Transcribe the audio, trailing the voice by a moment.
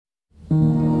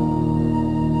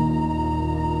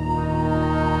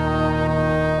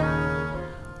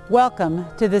Welcome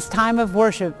to this time of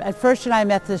worship at First United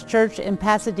Methodist Church in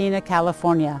Pasadena,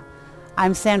 California.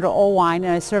 I'm Sandra Olwine and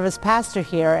I serve as pastor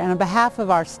here, and on behalf of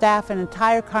our staff and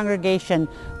entire congregation,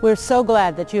 we're so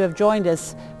glad that you have joined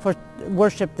us for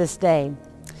worship this day.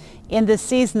 In this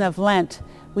season of Lent,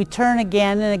 we turn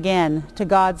again and again to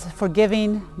God's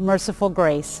forgiving, merciful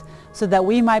grace so that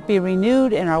we might be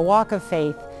renewed in our walk of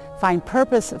faith, find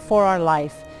purpose for our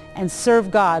life, and serve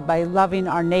God by loving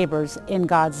our neighbors in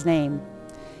God's name.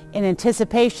 In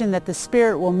anticipation that the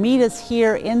Spirit will meet us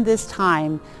here in this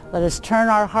time, let us turn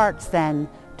our hearts then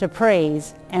to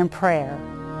praise and prayer.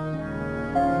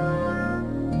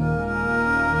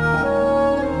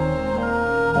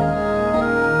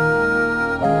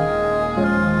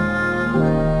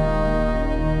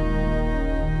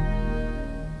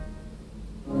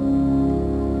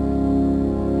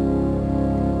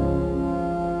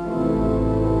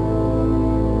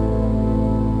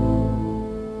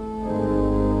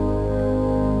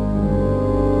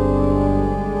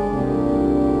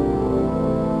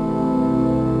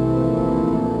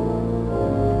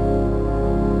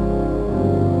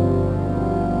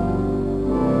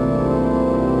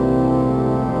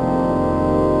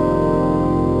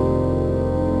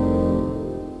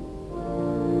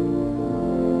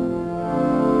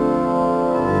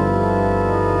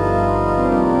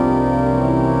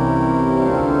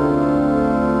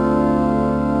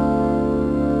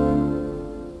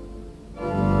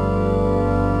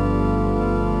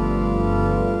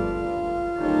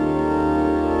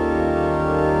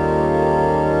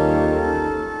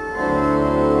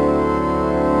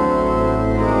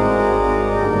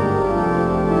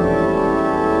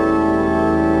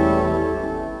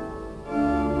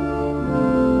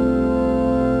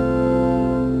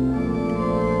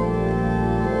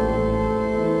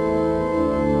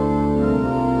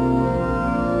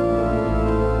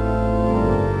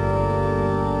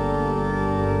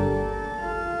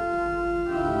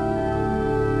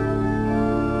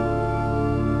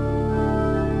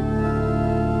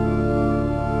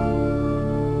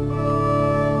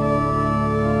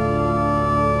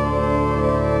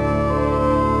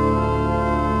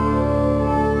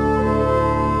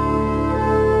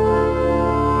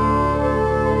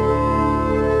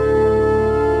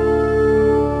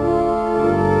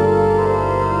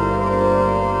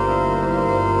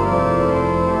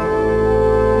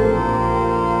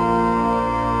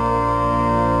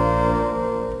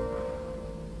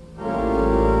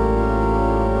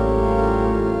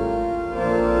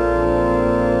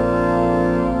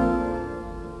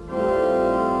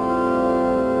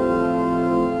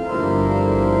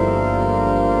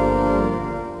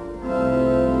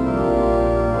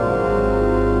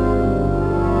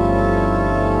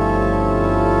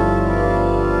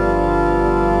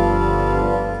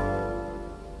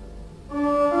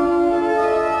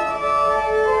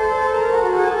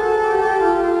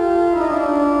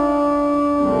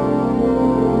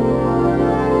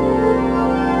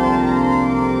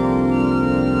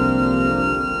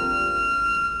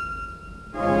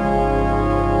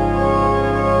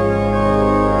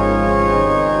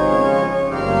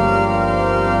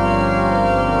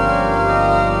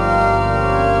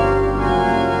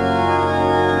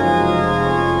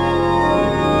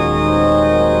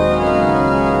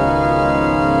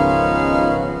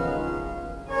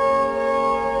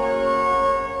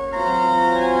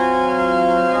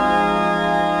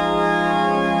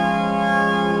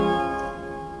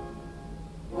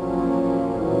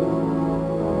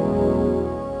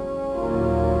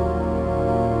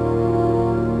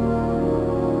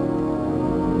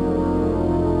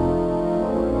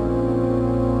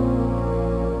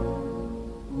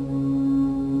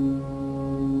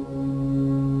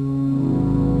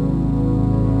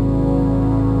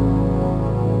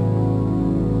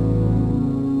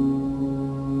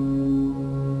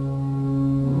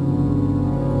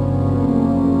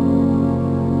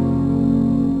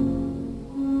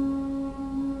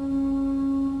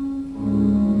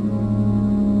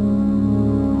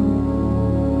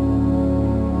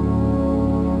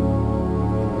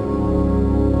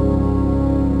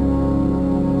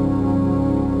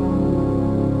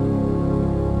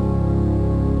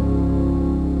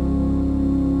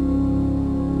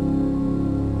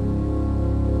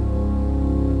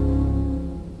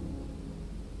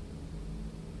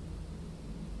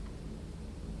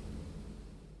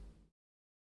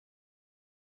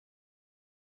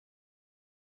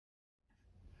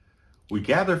 We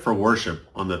gather for worship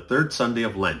on the third Sunday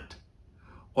of Lent.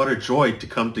 What a joy to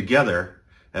come together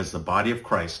as the body of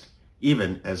Christ,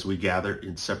 even as we gather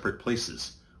in separate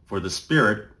places for the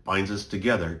Spirit binds us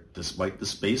together despite the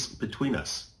space between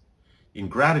us. In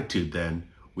gratitude, then,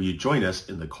 will you join us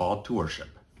in the call to worship?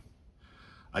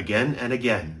 Again and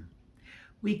again.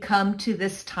 We come to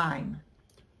this time.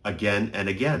 Again and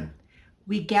again.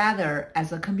 We gather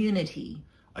as a community.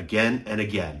 Again and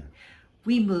again.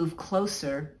 We move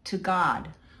closer to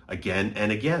God. Again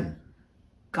and again.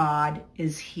 God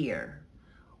is here.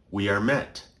 We are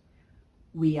met.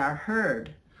 We are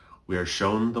heard. We are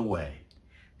shown the way.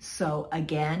 So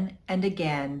again and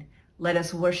again, let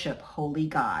us worship Holy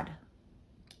God.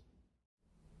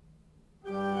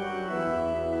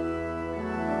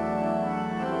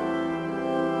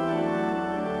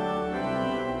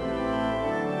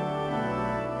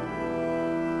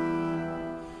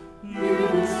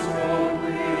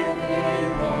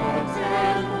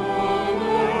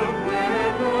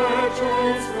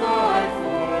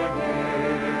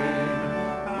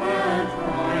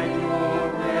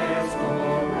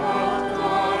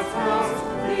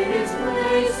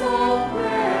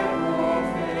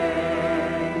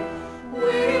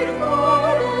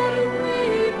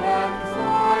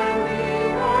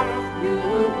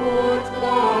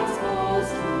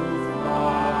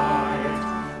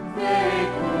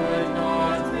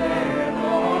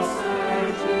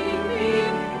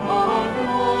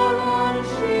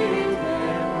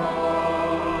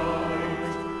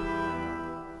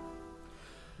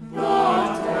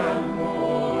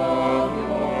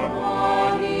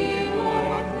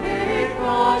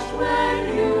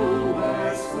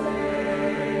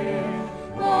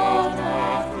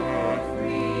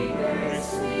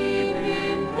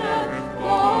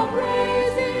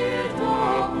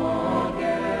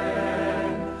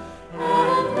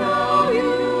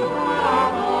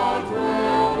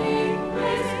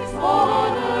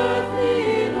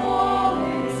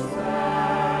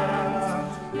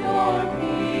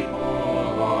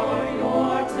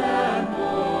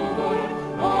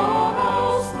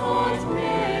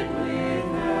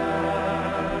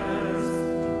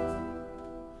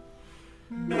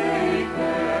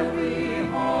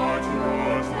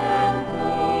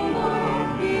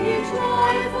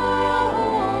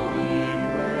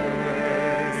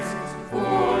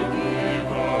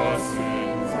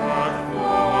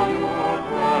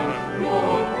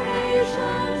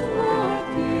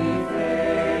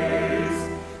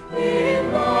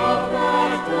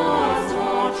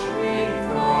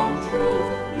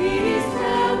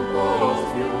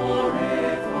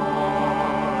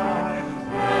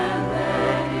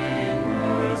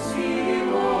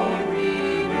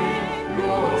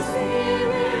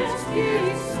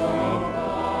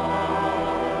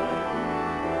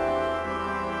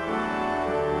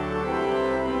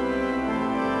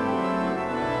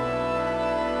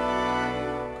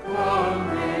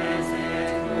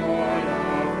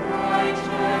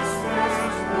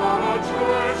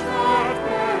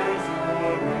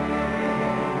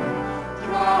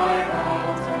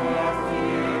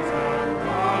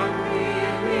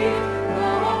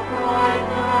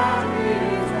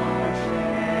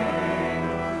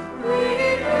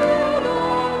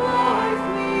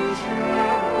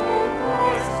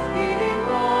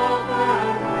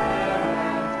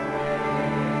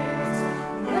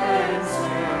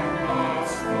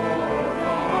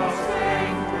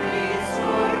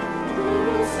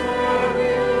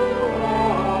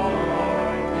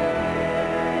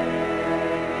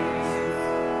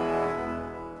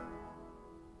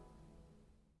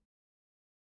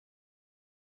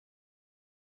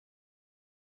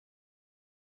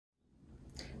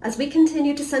 As we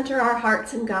continue to center our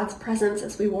hearts in God's presence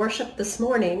as we worship this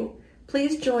morning,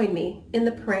 please join me in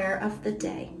the prayer of the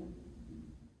day.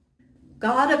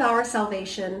 God of our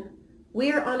salvation,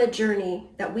 we are on a journey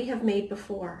that we have made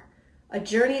before, a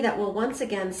journey that will once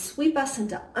again sweep us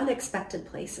into unexpected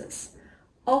places,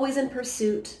 always in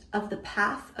pursuit of the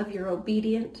path of your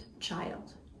obedient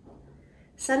child.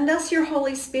 Send us your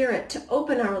Holy Spirit to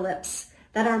open our lips,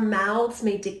 that our mouths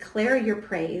may declare your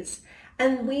praise,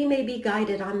 and we may be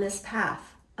guided on this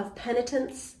path of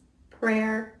penitence,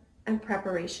 prayer, and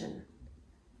preparation.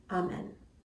 Amen.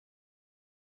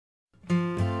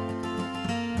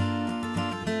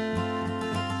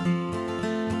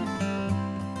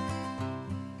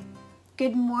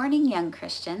 Good morning, young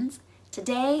Christians.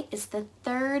 Today is the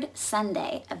third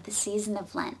Sunday of the season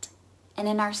of Lent. And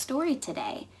in our story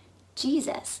today,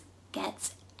 Jesus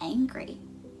gets angry.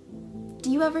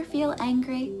 Do you ever feel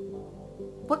angry?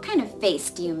 What kind of face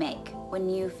do you make when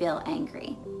you feel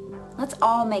angry? Let's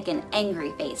all make an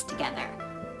angry face together.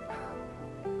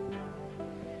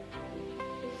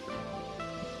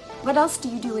 What else do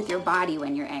you do with your body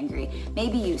when you're angry?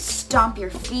 Maybe you stomp your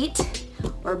feet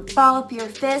or ball up your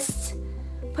fists.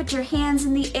 put your hands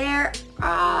in the air.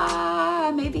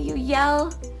 Maybe you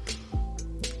yell.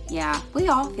 Yeah, we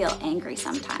all feel angry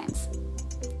sometimes.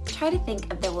 Try to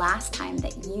think of the last time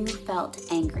that you felt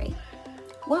angry.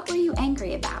 What were you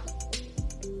angry about?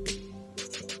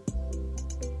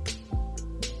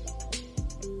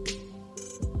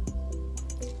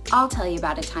 I'll tell you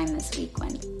about a time this week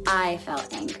when I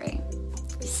felt angry.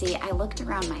 You see, I looked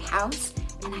around my house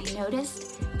and I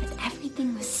noticed that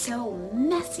everything was so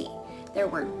messy. There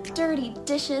were dirty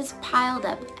dishes piled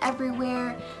up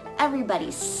everywhere,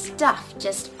 everybody's stuff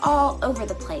just all over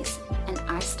the place, and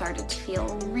I started to feel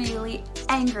really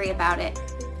angry about it.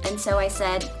 And so I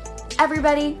said,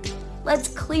 everybody, let's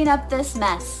clean up this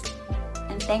mess.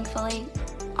 And thankfully,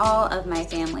 all of my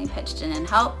family pitched in and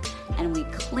helped, and we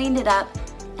cleaned it up,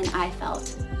 and I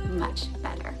felt much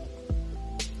better.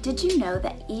 Did you know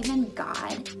that even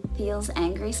God feels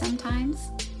angry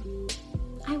sometimes?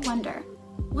 I wonder,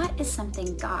 what is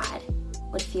something God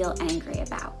would feel angry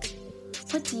about?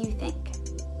 What do you think?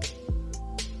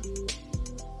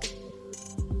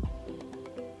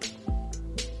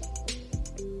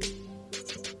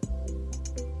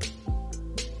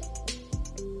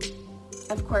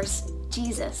 Of course,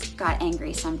 Jesus got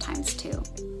angry sometimes too.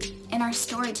 In our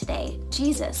story today,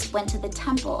 Jesus went to the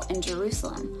temple in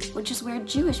Jerusalem, which is where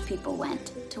Jewish people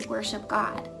went to worship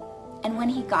God. And when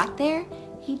he got there,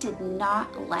 he did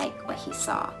not like what he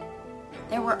saw.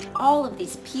 There were all of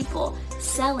these people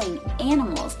selling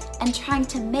animals and trying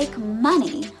to make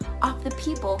money off the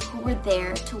people who were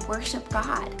there to worship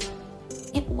God.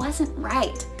 It wasn't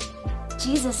right.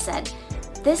 Jesus said,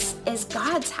 "This is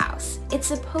God's house. It's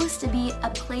supposed to be a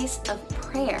place of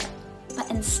prayer. But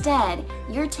instead,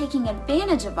 you're taking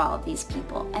advantage of all of these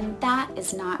people, and that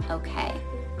is not okay."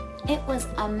 It was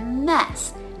a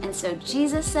mess. And so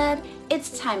Jesus said,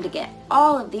 it's time to get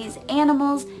all of these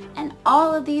animals and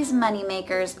all of these money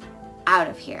makers out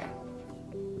of here.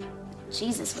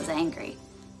 Jesus was angry,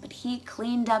 but he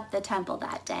cleaned up the temple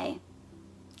that day.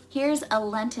 Here's a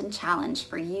Lenten challenge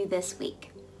for you this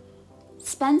week.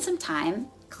 Spend some time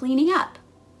cleaning up.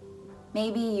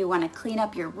 Maybe you want to clean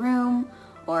up your room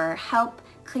or help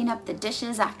clean up the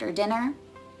dishes after dinner.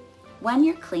 When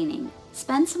you're cleaning,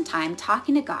 spend some time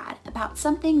talking to God about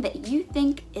something that you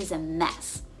think is a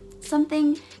mess,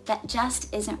 something that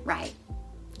just isn't right,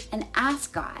 and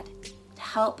ask God to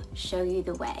help show you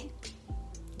the way.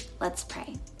 Let's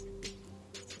pray.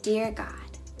 Dear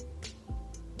God,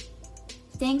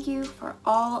 thank you for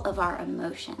all of our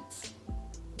emotions.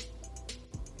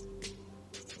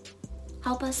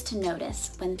 Help us to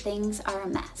notice when things are a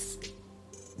mess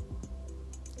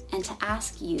and to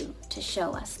ask you to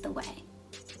show us the way.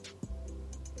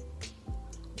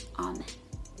 Amen.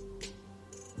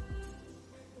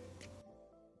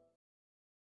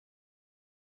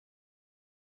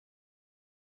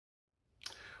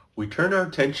 We turn our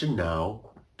attention now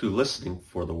to listening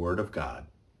for the Word of God.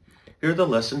 Hear the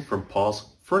lesson from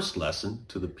Paul's first lesson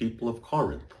to the people of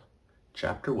Corinth,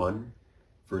 chapter 1,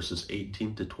 verses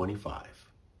 18 to 25.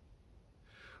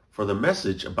 For the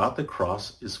message about the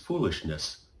cross is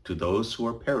foolishness to those who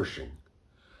are perishing,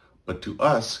 but to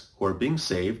us who are being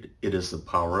saved, it is the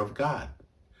power of God.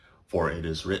 For it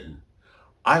is written,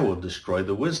 I will destroy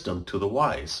the wisdom to the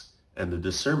wise, and the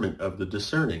discernment of the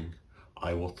discerning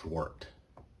I will thwart.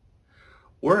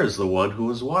 Where is the one who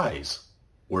is wise?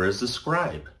 Where is the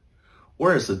scribe?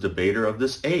 Where is the debater of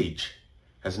this age?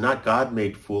 Has not God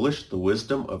made foolish the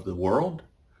wisdom of the world?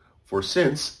 For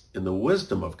since, in the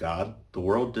wisdom of God, the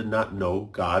world did not know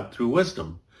God through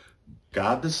wisdom,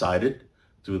 God decided,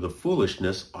 through the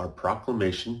foolishness our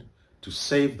proclamation, to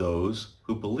save those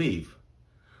who believe.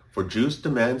 For Jews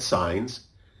demand signs,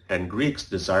 and Greeks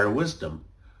desire wisdom.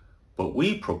 But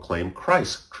we proclaim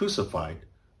Christ crucified,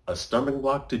 a stumbling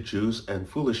block to Jews and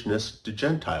foolishness to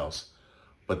Gentiles.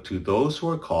 But to those who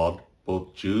are called,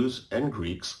 both Jews and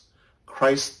Greeks,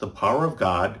 Christ the power of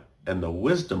God and the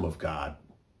wisdom of God.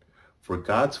 For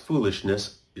God's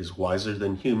foolishness is wiser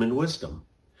than human wisdom,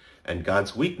 and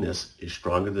God's weakness is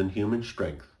stronger than human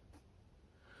strength.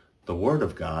 The word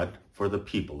of God for the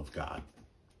people of God.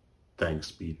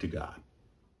 Thanks be to God.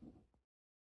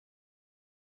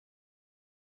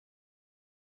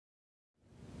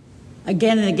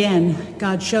 Again and again,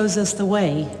 God shows us the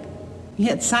way.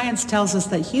 Yet science tells us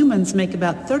that humans make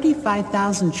about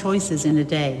 35,000 choices in a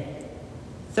day.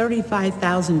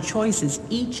 35,000 choices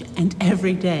each and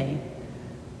every day.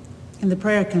 In the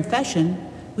prayer of confession,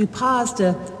 we pause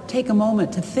to take a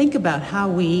moment to think about how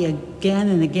we, again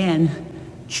and again,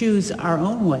 choose our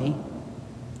own way.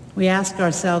 We ask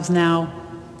ourselves now,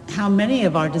 how many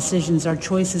of our decisions are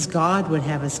choices God would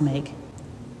have us make?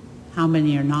 How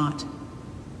many are not?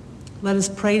 Let us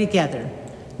pray together,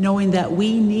 knowing that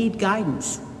we need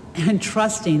guidance and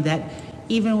trusting that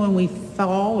even when we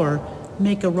fall or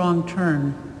make a wrong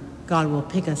turn, God will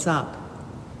pick us up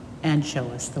and show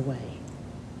us the way.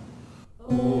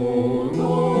 O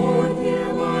Lord,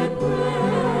 hear my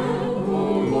prayer.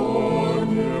 O Lord,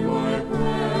 hear my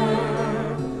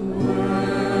prayer.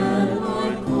 When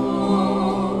I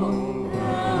call,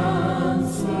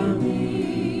 answer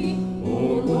me. O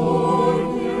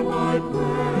Lord, hear my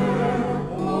prayer.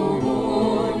 O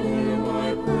Lord, hear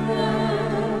my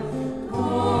prayer.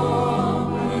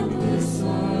 Come and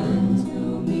listen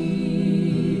to me.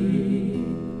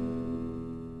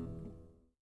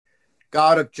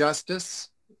 God of justice,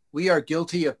 we are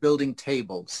guilty of building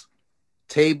tables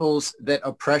that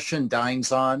oppression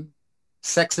dines on,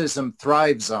 sexism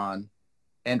thrives on,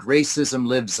 and racism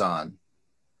lives on.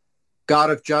 God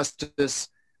of justice,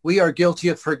 we are guilty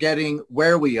of forgetting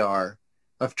where we are,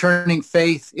 of turning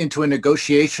faith into a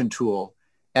negotiation tool,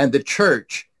 and the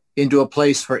church into a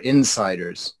place for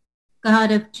insiders.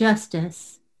 God of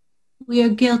justice, we are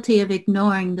guilty of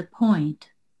ignoring the point.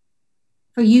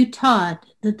 For you taught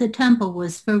that the temple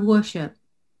was for worship,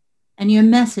 and your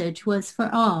message was for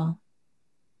all.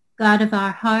 God of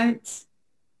our hearts,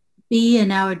 be in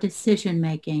our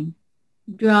decision-making.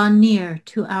 Draw near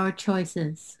to our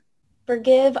choices.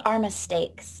 Forgive our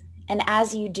mistakes, and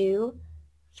as you do,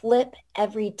 flip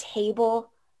every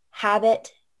table,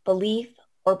 habit, belief,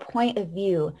 or point of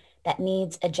view that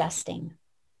needs adjusting.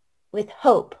 With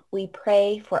hope, we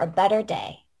pray for a better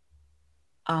day.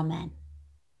 Amen.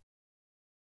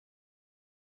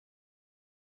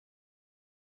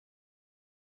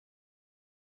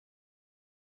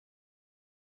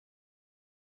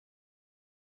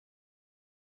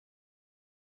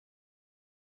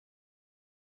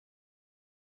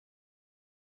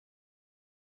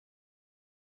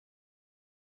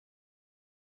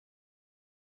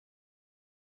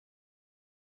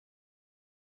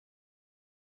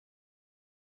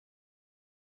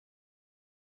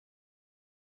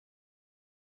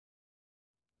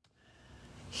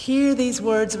 Hear these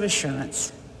words of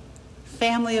assurance.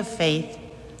 Family of faith,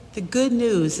 the good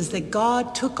news is that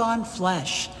God took on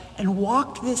flesh and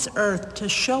walked this earth to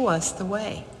show us the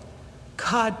way.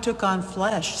 God took on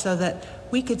flesh so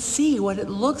that we could see what it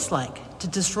looks like to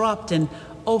disrupt and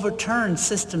overturn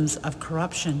systems of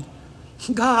corruption.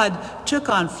 God took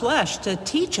on flesh to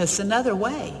teach us another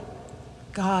way.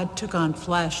 God took on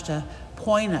flesh to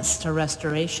point us to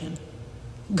restoration.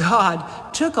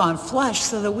 God took on flesh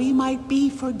so that we might be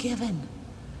forgiven.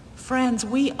 Friends,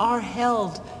 we are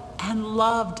held and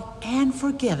loved and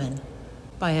forgiven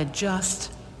by a just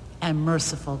and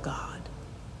merciful God.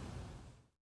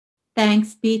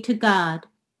 Thanks be to God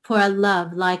for a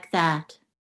love like that.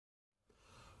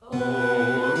 O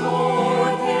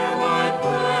Lord, hear my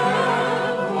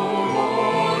prayer. O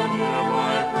Lord, hear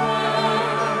my prayer.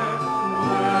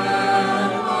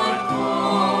 When I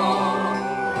call,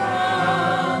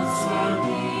 answer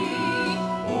me.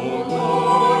 O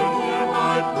Lord, hear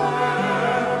my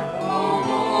prayer. O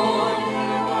Lord,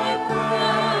 hear my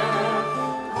prayer.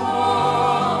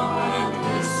 Come and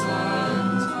listen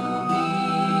to me.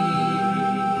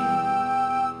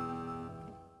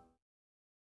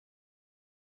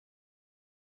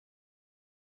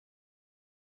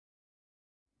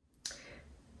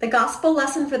 The gospel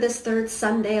lesson for this third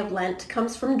Sunday of Lent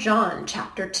comes from John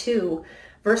chapter 2,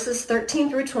 verses 13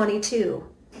 through 22.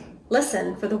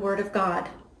 Listen for the word of God.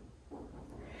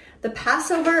 The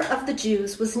Passover of the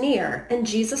Jews was near, and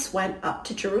Jesus went up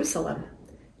to Jerusalem.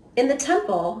 In the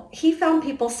temple, he found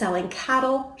people selling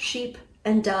cattle, sheep,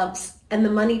 and doves, and the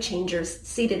money changers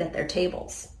seated at their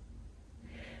tables.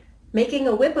 Making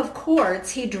a whip of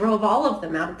cords, he drove all of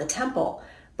them out of the temple,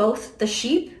 both the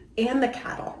sheep and the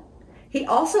cattle. He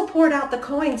also poured out the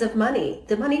coins of money,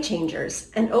 the money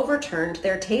changers, and overturned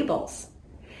their tables.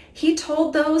 He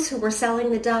told those who were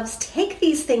selling the doves, "Take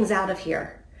these things out of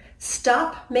here.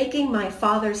 Stop making my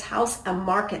Father's house a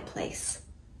marketplace."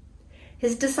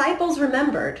 His disciples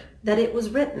remembered that it was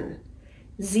written,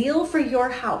 "Zeal for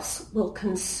your house will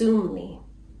consume me."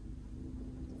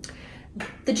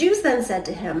 The Jews then said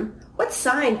to him, "What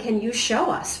sign can you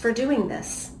show us for doing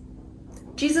this?"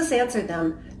 Jesus answered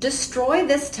them, "Destroy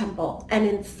this temple, and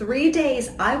in 3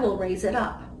 days I will raise it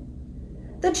up."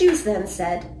 The Jews then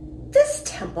said, "This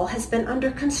temple has been under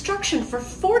construction for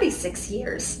 46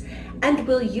 years, and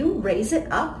will you raise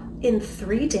it up in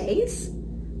 3 days?"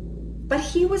 But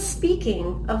he was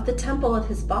speaking of the temple of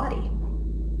his body.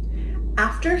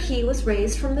 After he was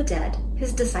raised from the dead,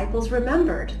 his disciples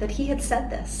remembered that he had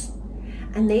said this,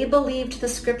 and they believed the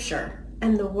scripture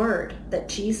and the word that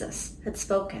Jesus had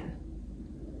spoken.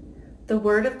 the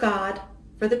word of God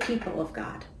for the people of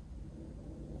God.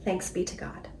 Thanks be to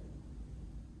God.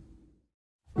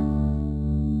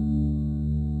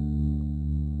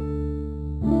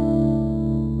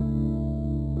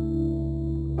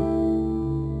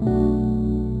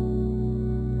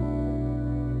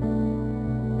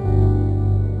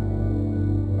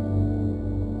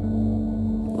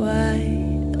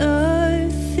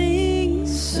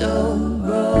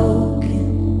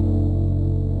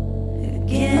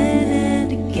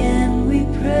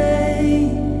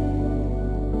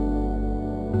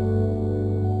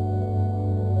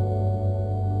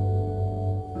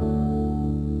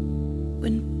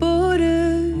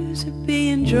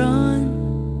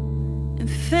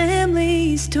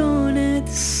 Torn at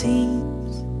the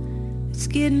seams, it's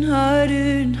getting harder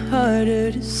and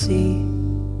harder to see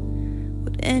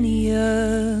what any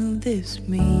of this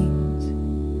means.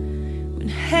 When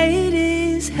hate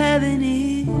is having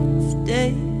its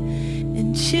day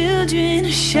and children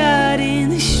are shot in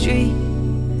the street,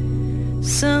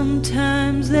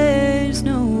 sometimes there's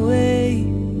no way.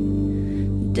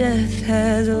 Death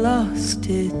has lost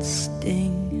its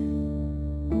sting.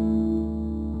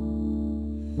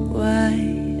 Why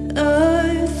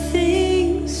are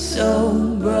things so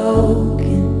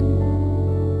broken?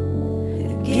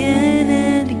 Again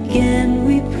and again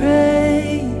we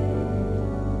pray.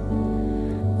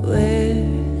 Where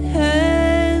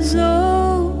has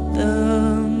all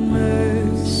the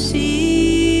mercy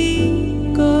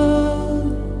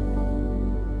gone?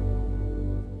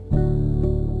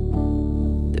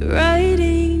 The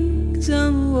writing's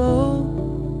on the wall.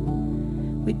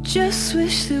 We just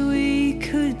wish that we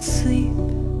could sleep.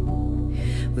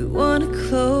 We want to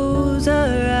close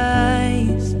our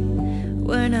eyes.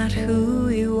 We're not who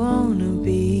we want to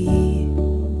be.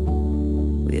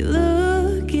 We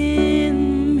look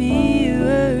in the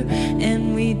mirror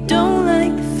and we don't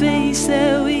like the face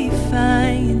that we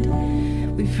find.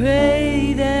 We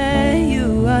pray that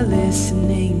you are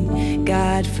listening.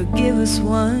 God, forgive us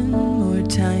one more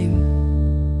time.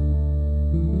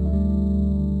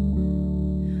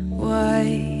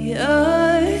 Why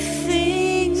are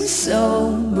things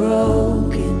so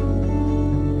broken?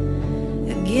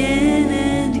 Again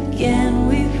and again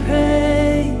we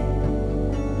pray.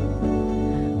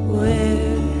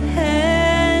 Where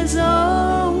has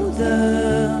all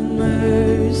the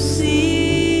mercy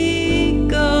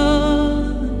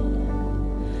gone?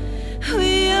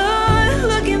 We are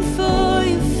looking for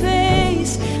your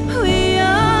face. We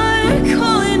are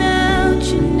calling out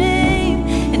your name.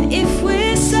 And if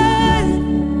we're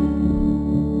silent,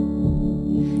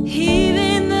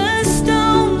 even the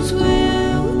stones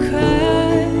will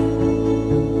cry.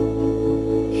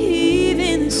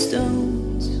 Even the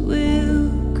stones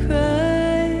will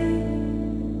cry.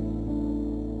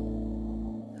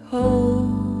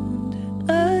 Hold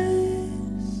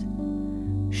us,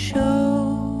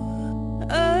 show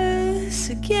us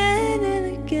again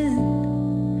and again.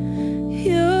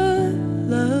 Your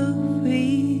love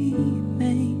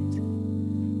remains.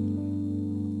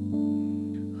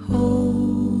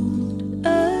 Hold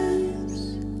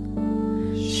us,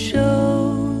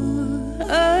 show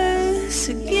us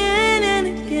again and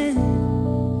again.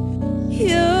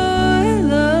 Your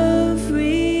love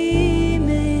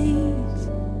remains.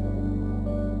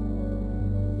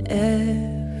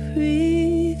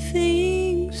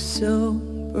 Everything's so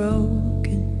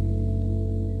broken,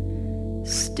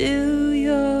 still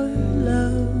your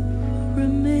love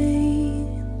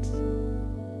remains.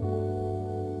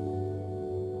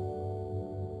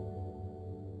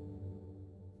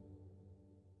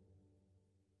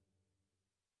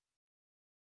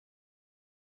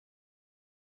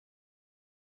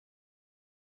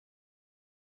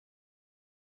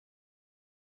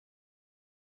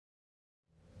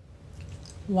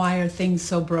 Why are things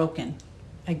so broken?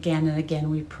 Again and again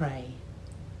we pray.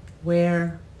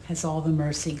 Where has all the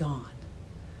mercy gone?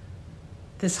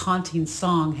 This haunting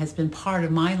song has been part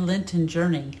of my Lenten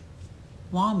journey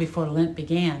long before Lent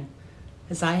began,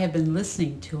 as I have been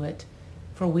listening to it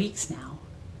for weeks now.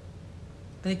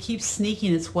 But it keeps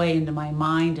sneaking its way into my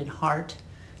mind and heart,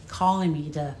 calling me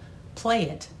to play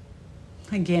it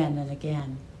again and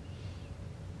again.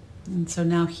 And so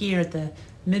now here at the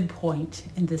midpoint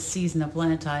in this season of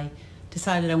Lent, I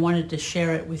decided I wanted to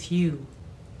share it with you.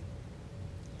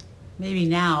 Maybe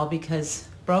now, because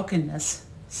brokenness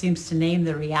seems to name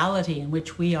the reality in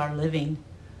which we are living.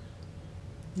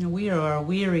 You know, we are a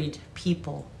wearied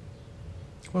people.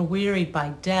 We're wearied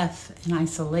by death and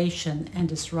isolation and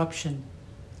disruption,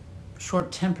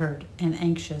 short-tempered and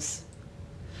anxious,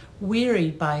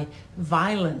 wearied by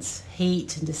violence,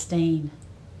 hate, and disdain,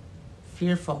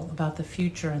 fearful about the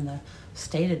future and the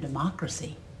state of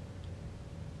democracy.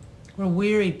 We're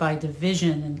wearied by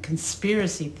division and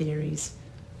conspiracy theories,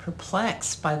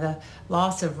 perplexed by the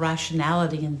loss of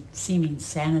rationality and seeming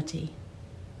sanity.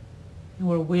 And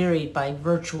we're wearied by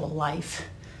virtual life,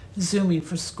 Zooming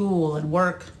for school and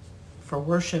work, for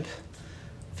worship,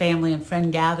 family and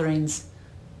friend gatherings,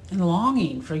 and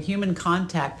longing for human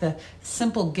contact, the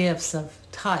simple gifts of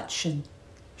touch and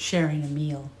sharing a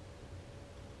meal.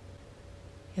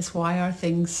 Yes, why are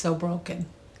things so broken?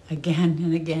 Again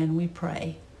and again we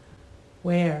pray,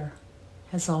 where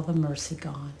has all the mercy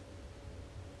gone?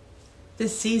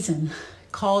 This season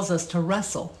calls us to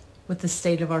wrestle with the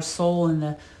state of our soul and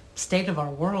the state of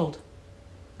our world.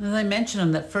 And as I mentioned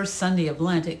on that first Sunday of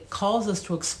Lent, it calls us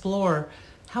to explore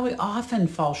how we often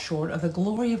fall short of the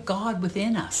glory of God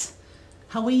within us,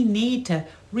 how we need to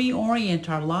reorient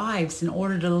our lives in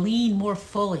order to lean more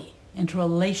fully into a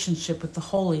relationship with the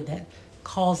holy that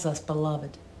calls us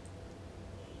beloved.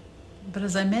 But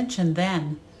as I mentioned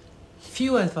then,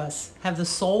 few of us have the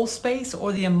soul space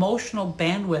or the emotional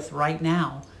bandwidth right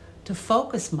now to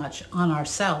focus much on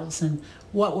ourselves and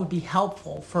what would be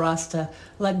helpful for us to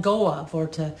let go of or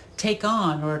to take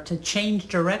on or to change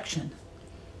direction.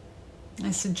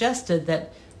 I suggested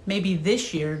that maybe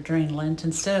this year during Lent,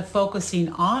 instead of focusing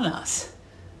on us,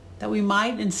 that we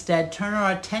might instead turn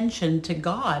our attention to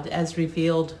God as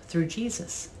revealed through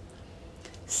Jesus,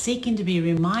 seeking to be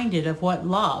reminded of what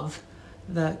love,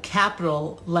 the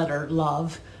capital letter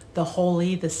love, the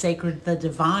holy, the sacred, the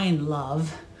divine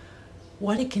love,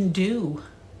 what it can do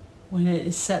when it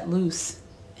is set loose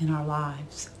in our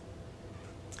lives.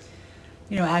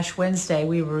 You know, Ash Wednesday,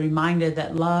 we were reminded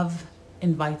that love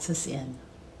invites us in.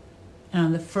 And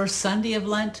on the first Sunday of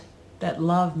Lent, that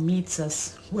love meets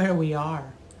us where we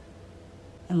are.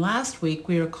 And last week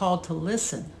we were called to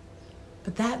listen,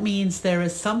 but that means there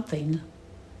is something,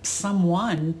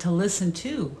 someone to listen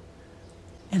to.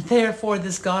 And therefore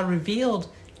this God revealed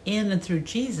in and through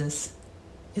Jesus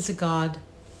is a God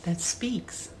that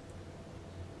speaks.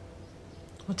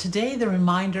 Well, today the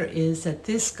reminder is that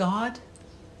this God,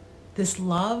 this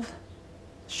love,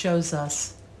 shows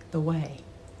us the way.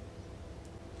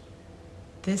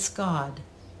 This God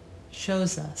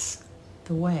shows us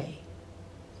the way.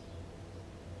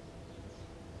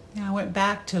 Now I went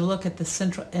back to look at the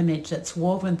central image that's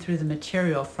woven through the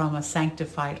material from a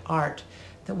sanctified art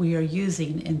that we are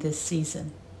using in this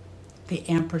season, the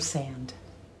ampersand.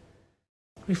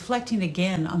 Reflecting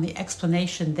again on the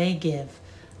explanation they give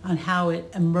on how it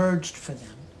emerged for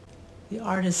them. The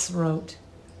artists wrote,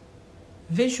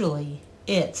 visually,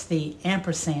 the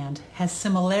ampersand, has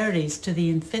similarities to the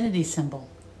infinity symbol,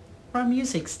 or a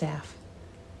music staff.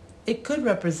 It could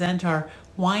represent our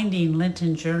winding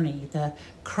Lenten journey. The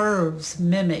curves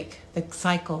mimic the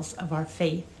cycles of our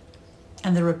faith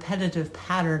and the repetitive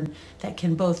pattern that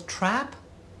can both trap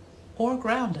or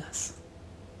ground us.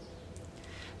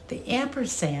 The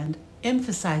ampersand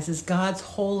emphasizes God's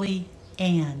holy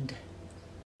and.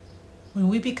 When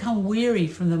we become weary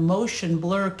from the motion,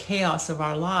 blur, chaos of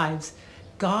our lives,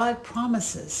 God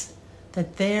promises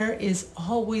that there is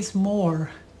always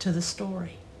more to the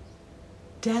story.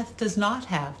 Death does not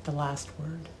have the last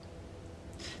word.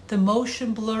 The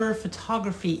motion blur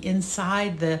photography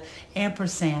inside the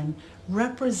ampersand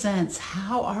represents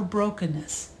how our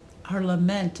brokenness, our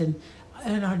lament, and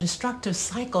our destructive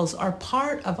cycles are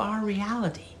part of our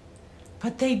reality,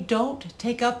 but they don't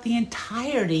take up the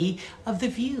entirety of the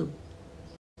view.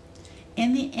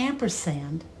 In the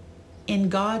ampersand, in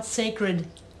God's sacred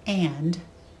and,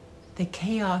 the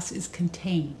chaos is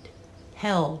contained,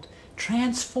 held,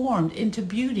 transformed into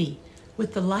beauty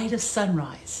with the light of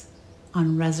sunrise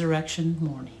on resurrection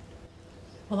morning.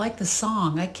 Well, like the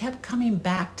song, I kept coming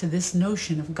back to this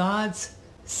notion of God's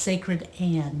sacred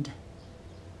and.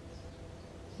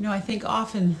 You know, I think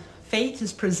often faith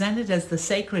is presented as the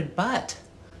sacred but.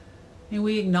 I mean,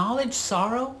 we acknowledge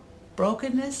sorrow,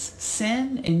 brokenness,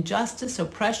 sin, injustice,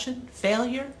 oppression,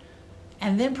 failure,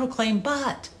 and then proclaim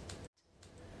but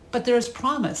there is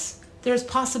promise, there is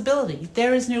possibility,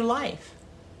 there is new life.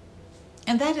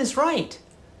 And that is right.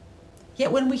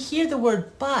 Yet when we hear the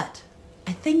word but,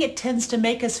 I think it tends to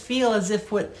make us feel as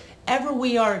if whatever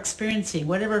we are experiencing,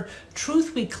 whatever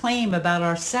truth we claim about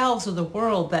ourselves or the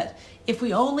world, that if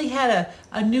we only had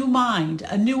a new mind,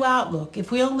 a new outlook,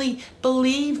 if we only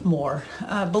believed more,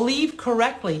 believed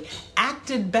correctly,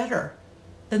 acted better,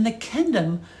 then the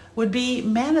kingdom would be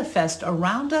manifest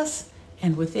around us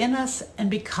and within us and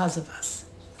because of us.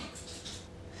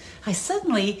 I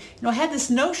suddenly, had this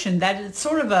notion that it's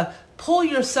sort of a pull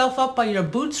yourself up by your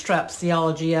bootstraps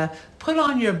theology, a put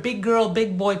on your big girl,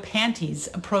 big boy panties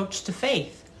approach to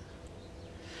faith.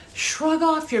 Shrug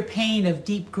off your pain of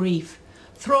deep grief.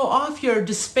 Throw off your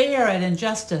despair at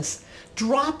injustice.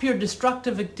 Drop your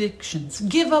destructive addictions.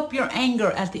 Give up your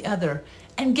anger at the other.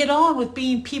 And get on with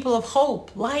being people of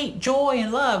hope, light, joy,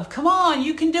 and love. Come on,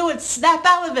 you can do it. Snap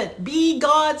out of it. Be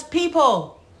God's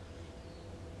people.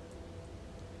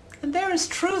 And there is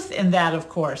truth in that, of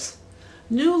course.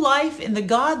 New life in the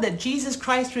God that Jesus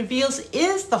Christ reveals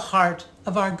is the heart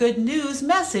of our good news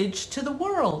message to the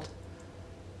world.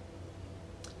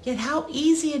 Yet how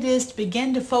easy it is to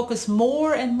begin to focus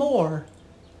more and more,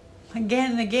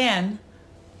 again and again,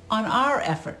 on our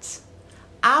efforts,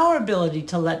 our ability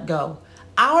to let go,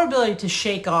 our ability to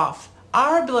shake off,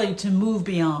 our ability to move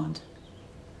beyond.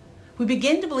 We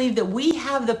begin to believe that we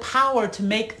have the power to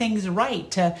make things right,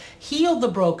 to heal the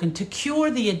broken, to cure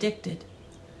the addicted.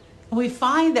 And we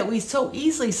find that we so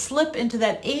easily slip into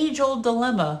that age-old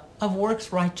dilemma of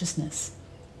works righteousness,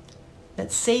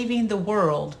 that saving the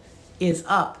world is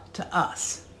up to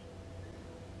us.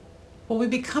 Well, we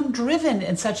become driven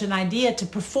in such an idea to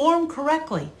perform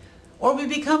correctly, or we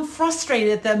become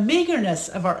frustrated at the meagerness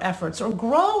of our efforts, or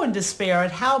grow in despair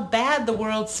at how bad the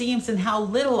world seems and how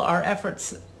little our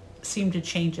efforts seem to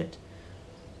change it.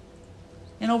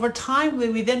 And over time,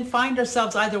 we then find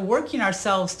ourselves either working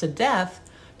ourselves to death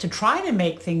to try to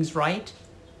make things right,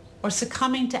 or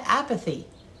succumbing to apathy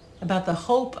about the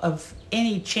hope of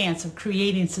any chance of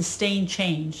creating sustained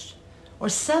change, or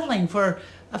settling for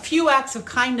a few acts of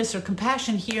kindness or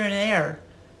compassion here and there,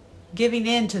 giving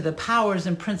in to the powers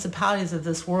and principalities of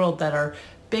this world that are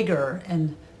bigger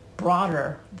and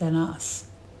broader than us.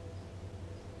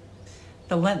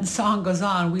 The Lenten song goes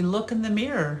on, we look in the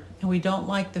mirror and we don't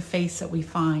like the face that we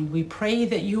find. We pray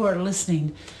that you are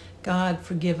listening. God,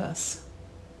 forgive us.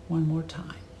 One more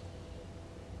time.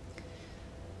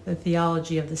 The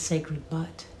theology of the sacred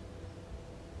but.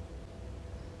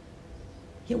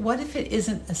 Yet what if it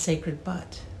isn't a sacred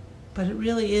but it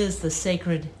really is the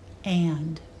sacred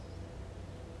and?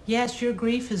 Yes, your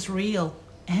grief is real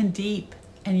and deep,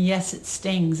 and yes, it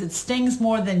stings. It stings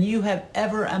more than you have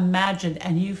ever imagined,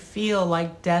 and you feel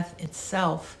like death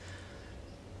itself.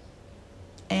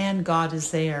 And God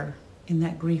is there in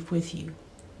that grief with you,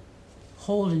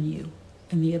 holding you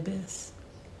in the abyss.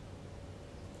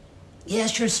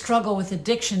 Yes, your struggle with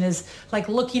addiction is like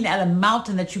looking at a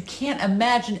mountain that you can't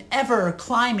imagine ever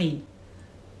climbing.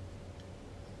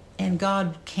 And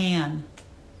God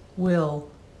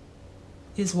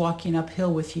is walking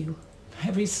uphill with you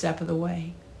every step of the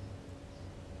way.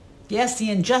 Yes,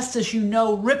 the injustice you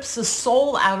know rips the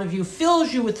soul out of you,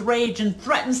 fills you with rage, and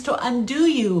threatens to undo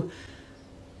you.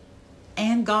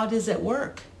 And God is at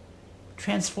work,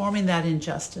 transforming that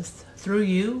injustice through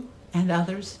you and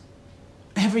others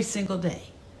every single day,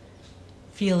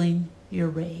 feeling your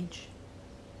rage.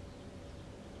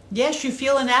 Yes, you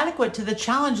feel inadequate to the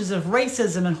challenges of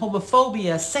racism and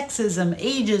homophobia, sexism,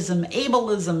 ageism,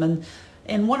 ableism,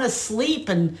 and want to sleep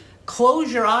and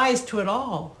close your eyes to it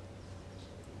all.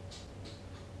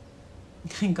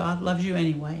 And God loves you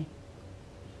anyway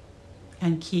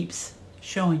and keeps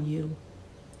showing you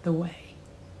the way.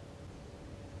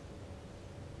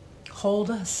 Hold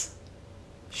us,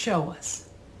 show us.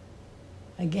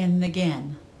 Again and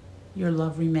again, your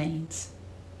love remains.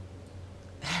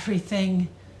 Everything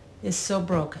is so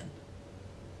broken.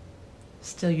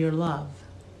 Still your love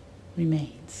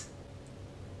remains.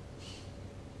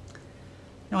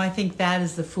 Now, I think that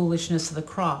is the foolishness of the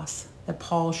cross that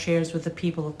Paul shares with the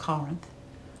people of Corinth.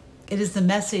 It is the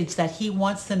message that he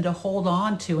wants them to hold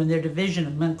on to in their division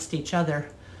amongst each other,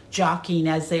 jockeying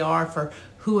as they are for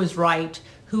who is right,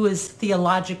 who is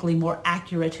theologically more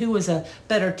accurate, who is a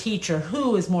better teacher,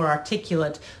 who is more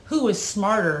articulate, who is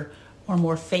smarter or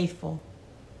more faithful.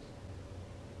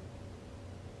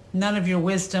 None of your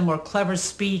wisdom or clever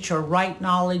speech or right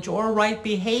knowledge or right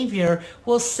behavior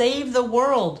will save the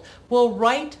world, will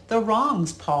right the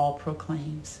wrongs, Paul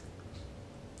proclaims.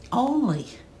 Only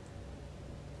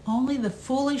the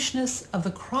foolishness of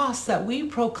the cross that we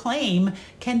proclaim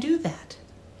can do that.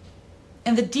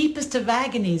 In the deepest of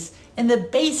agonies, in the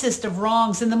basest of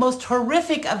wrongs, in the most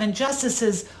horrific of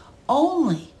injustices,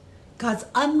 only God's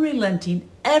unrelenting,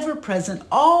 ever-present,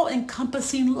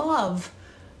 all-encompassing love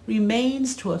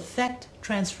remains to effect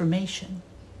transformation,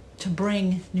 to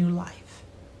bring new life.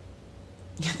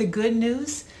 Yet the good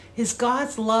news is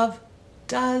God's love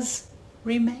does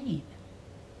remain.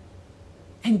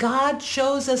 And God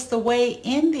shows us the way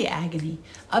in the agony,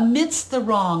 amidst the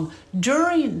wrong,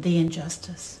 during the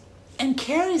injustice, and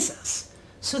carries us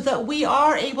so that we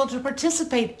are able to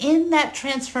participate in that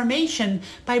transformation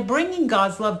by bringing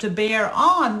God's love to bear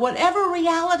on whatever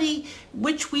reality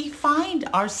which we find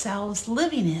ourselves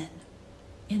living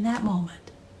in that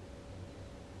moment.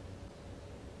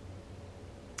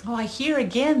 Oh, I hear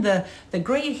again the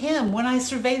great hymn, When I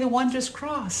Survey the Wondrous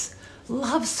Cross.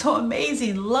 Love so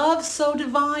amazing, love so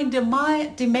divine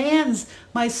demands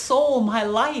my soul, my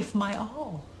life, my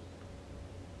all.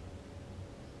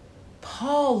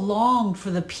 Paul longed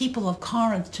for the people of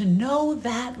Corinth to know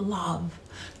that love,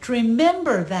 to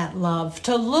remember that love,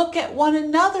 to look at one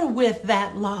another with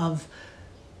that love,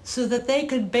 so that they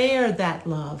could bear that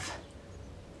love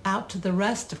out to the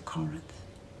rest of Corinth.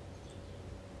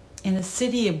 In a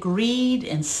city of greed,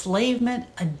 enslavement,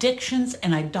 addictions,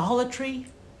 and idolatry,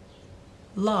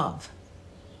 love,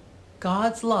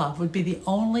 God's love, would be the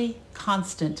only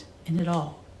constant in it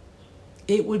all.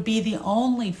 It would be the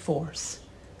only force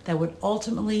that would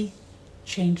ultimately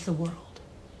change the world.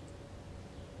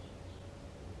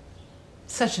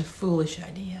 Such a foolish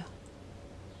idea.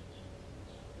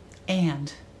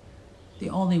 And the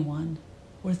only one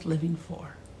worth living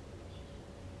for.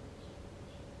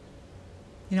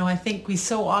 You know, I think we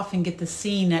so often get the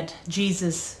scene at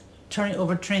Jesus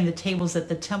overturning the tables at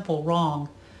the temple wrong.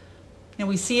 And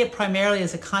we see it primarily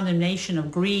as a condemnation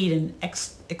of greed and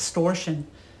extortion.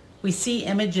 We see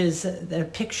images that are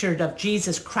pictured of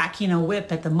Jesus cracking a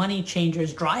whip at the money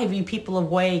changers, driving people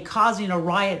away, causing a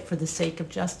riot for the sake of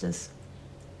justice.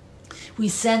 We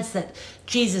sense that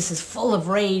Jesus is full of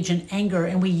rage and anger,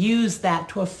 and we use that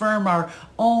to affirm our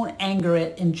own anger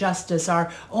at injustice,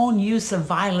 our own use of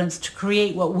violence to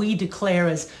create what we declare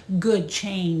as good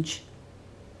change.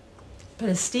 But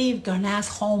as Steve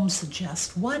Garnaas-Holmes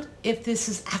suggests, what if this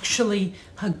is actually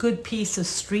a good piece of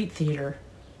street theater,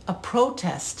 a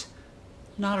protest,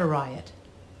 not a riot?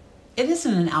 It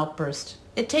isn't an outburst.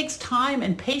 It takes time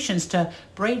and patience to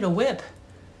braid a whip.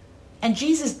 And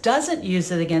Jesus doesn't use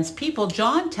it against people.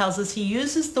 John tells us he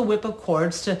uses the whip of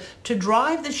cords to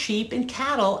drive the sheep and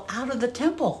cattle out of the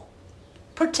temple,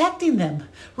 protecting them,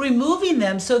 removing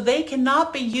them so they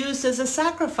cannot be used as a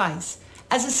sacrifice,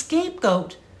 as a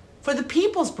scapegoat for the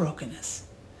people's brokenness,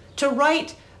 to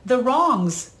right the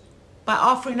wrongs by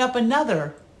offering up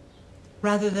another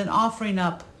rather than offering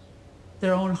up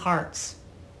their own hearts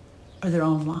or their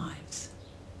own lives.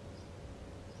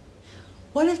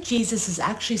 What if Jesus is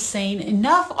actually saying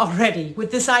enough already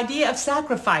with this idea of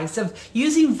sacrifice, of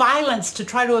using violence to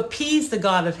try to appease the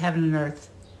God of heaven and earth?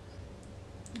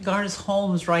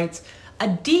 Garnaas-Holmes writes, a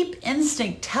deep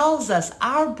instinct tells us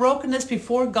our brokenness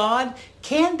before God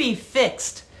can be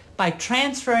fixed by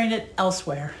transferring it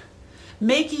elsewhere,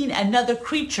 making another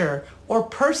creature or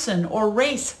person or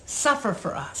race suffer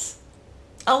for us.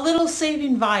 A little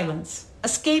saving violence, a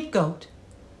scapegoat.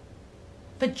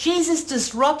 But Jesus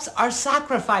disrupts our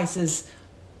sacrifices.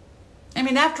 I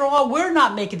mean, after all, we're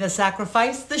not making the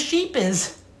sacrifice, the sheep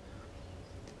is.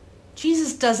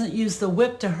 Jesus doesn't use the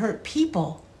whip to hurt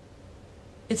people.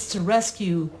 It's to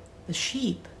rescue the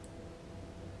sheep.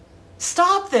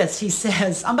 Stop this, he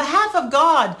says. On behalf of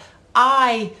God,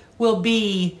 I will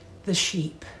be the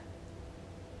sheep.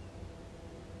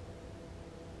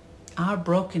 Our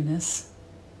brokenness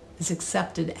is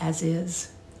accepted as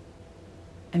is.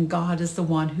 And God is the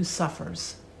one who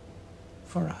suffers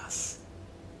for us.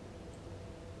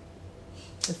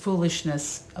 The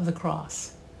foolishness of the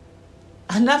cross.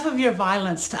 Enough of your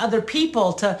violence to other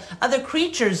people, to other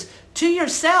creatures, to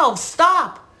yourselves.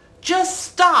 Stop. Just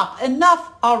stop.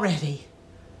 Enough already.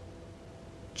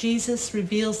 Jesus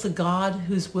reveals the God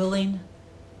who's willing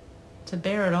to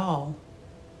bear it all.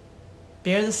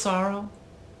 Bear the sorrow,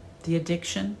 the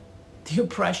addiction, the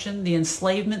oppression, the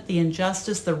enslavement, the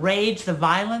injustice, the rage, the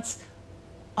violence,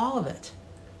 all of it.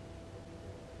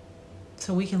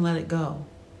 So we can let it go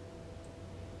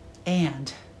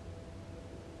and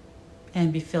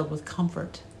be filled with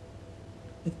comfort,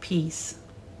 with peace,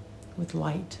 with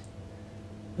light,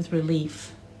 with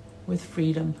relief, with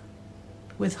freedom,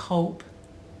 with hope,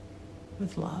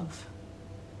 with love.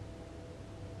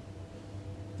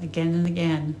 Again and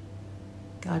again,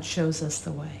 God shows us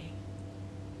the way.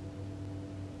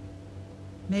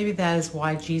 Maybe that is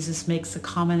why Jesus makes the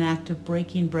common act of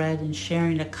breaking bread and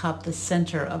sharing a cup the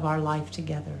center of our life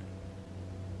together.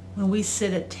 When we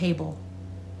sit at table,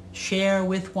 share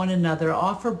with one another,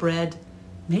 offer bread,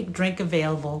 make drink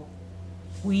available,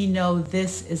 we know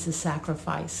this is the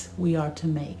sacrifice we are to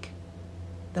make,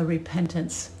 the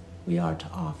repentance we are to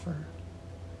offer.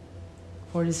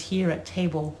 For it is here at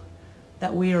table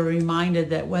that we are reminded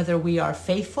that whether we are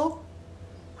faithful,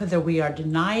 whether we are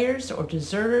deniers or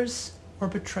deserters, or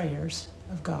betrayers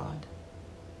of God.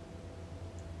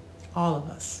 All of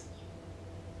us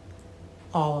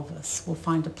will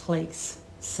find a place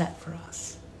set for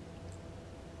us.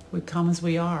 We come as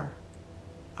we are,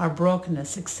 our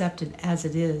brokenness accepted as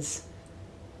it is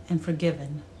and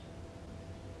forgiven.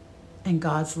 and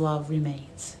God's love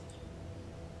remains.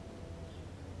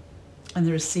 And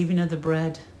the receiving of the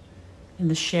bread and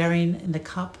the sharing in the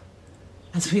cup,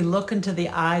 as we look into the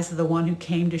eyes of the one who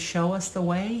came to show us the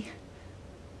way,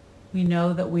 we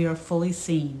know that we are fully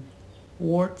seen,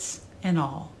 warts and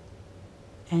all,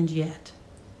 and yet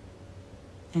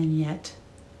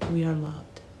we are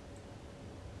loved.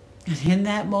 And in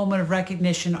that moment of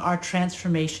recognition, our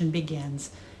transformation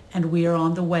begins, and we are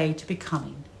on the way to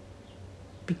becoming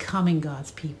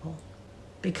God's people,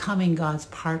 becoming God's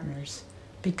partners,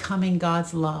 becoming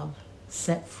God's love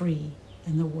set free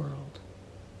in the world.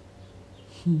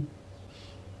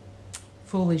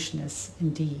 Foolishness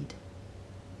indeed.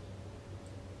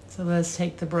 So let us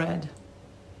take the bread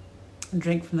and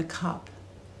drink from the cup,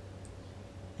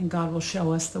 and God will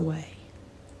show us the way.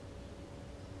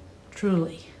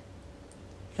 Truly,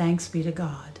 thanks be to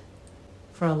God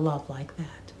for a love like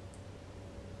that.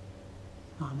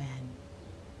 Amen.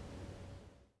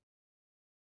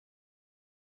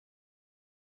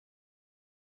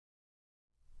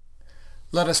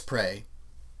 Let us pray.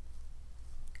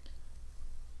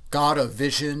 God of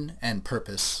vision and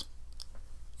purpose,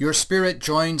 your Spirit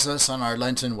joins us on our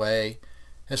Lenten way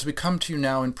as we come to you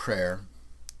now in prayer.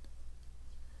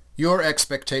 Your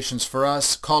expectations for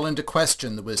us call into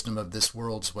question the wisdom of this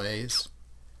world's ways.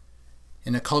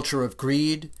 In a culture of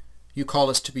greed, you call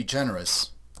us to be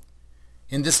generous.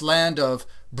 In this land of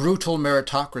brutal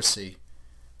meritocracy,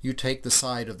 you take the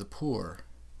side of the poor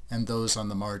and those on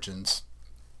the margins.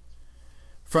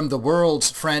 From the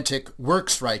world's frantic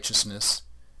works righteousness,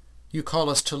 you call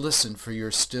us to listen for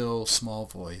your still, small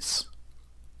voice.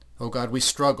 O God, we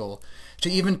struggle to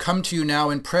even come to you now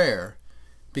in prayer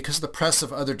because the press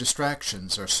of other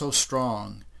distractions are so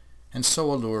strong and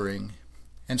so alluring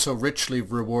and so richly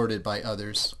rewarded by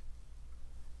others.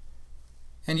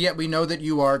 And yet we know that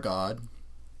you are God,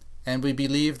 and we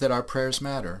believe that our prayers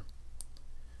matter.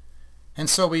 And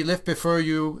so we lift before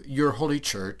you your holy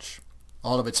church,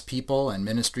 all of its people and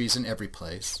ministries in every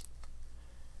place.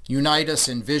 Unite us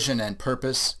in vision and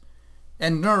purpose,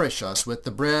 and nourish us with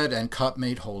the bread and cup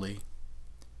made holy.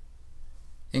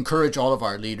 Encourage all of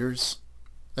our leaders,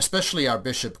 especially our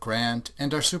Bishop Grant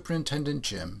and our Superintendent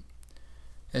Jim,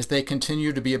 as they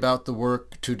continue to be about the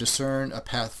work to discern a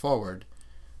path forward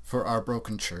for our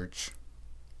broken church.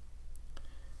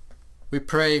 We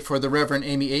pray for the Reverend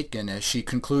Amy Aitken as she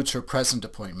concludes her present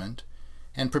appointment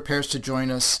and prepares to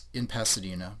join us in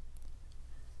Pasadena.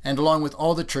 And along with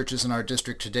all the churches in our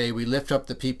district today, we lift up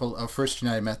the people of First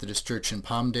United Methodist Church in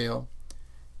Palmdale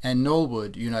and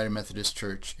Knollwood United Methodist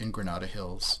Church in Granada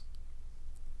Hills.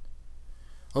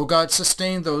 O God,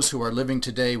 sustain those who are living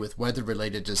today with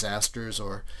weather-related disasters,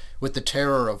 or with the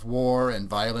terror of war and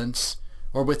violence,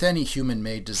 or with any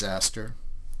human-made disaster.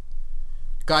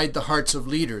 Guide the hearts of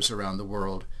leaders around the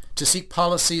world to seek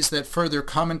policies that further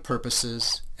common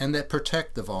purposes and that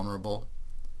protect the vulnerable.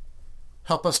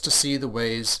 Help us to see the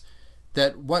ways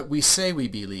that what we say we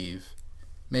believe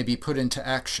may be put into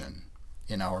action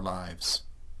in our lives.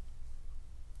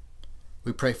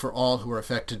 We pray for all who are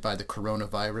affected by the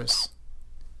coronavirus.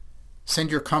 Send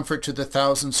your comfort to the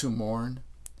thousands who mourn,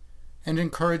 and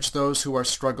encourage those who are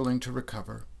struggling to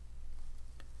recover.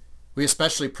 We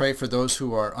especially pray for those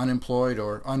who are unemployed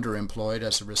or underemployed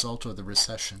as a result of the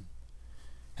recession,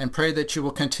 and pray that you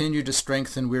will continue to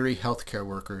strengthen weary healthcare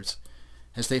workers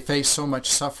as they face so much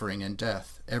suffering and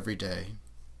death every day.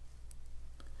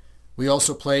 We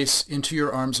also place into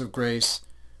your arms of grace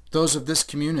those of this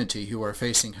community who are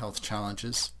facing health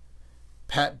challenges: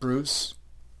 Pat Bruce,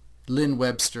 Lynn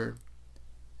Webster,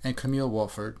 and Camille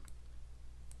Wolford.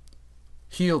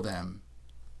 Heal them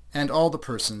and all the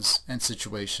persons and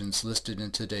situations listed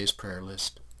in today's prayer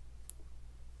list.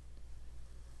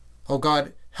 O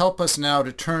God, help us now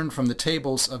to turn from the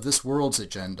tables of this world's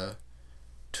agenda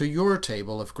to your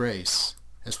table of grace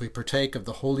as we partake of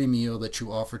the holy meal that you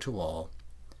offer to all.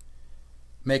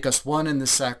 Make us one in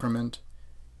this sacrament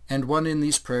and one in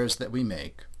these prayers that we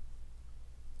make.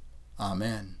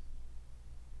 Amen.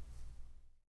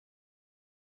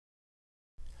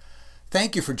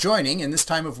 Thank you for joining in this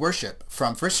time of worship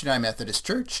from First United Methodist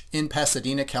Church in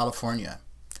Pasadena, California.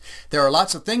 There are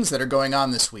lots of things that are going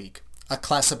on this week. A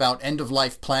class about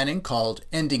end-of-life planning called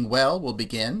Ending Well will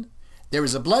begin. There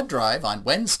is a blood drive on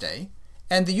Wednesday,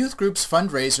 and the youth group's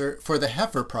fundraiser for the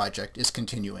Heifer Project is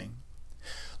continuing.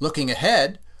 Looking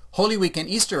ahead, Holy Week and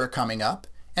Easter are coming up,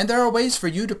 and there are ways for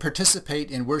you to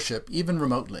participate in worship even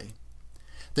remotely.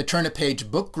 The Turn a Page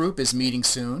book group is meeting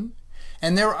soon,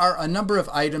 and there are a number of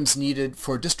items needed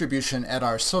for distribution at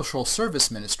our social service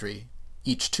ministry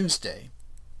each Tuesday.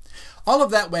 All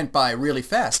of that went by really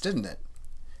fast, didn't it?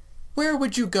 Where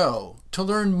would you go to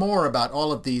learn more about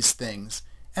all of these things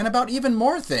and about even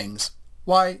more things?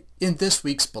 Why, in this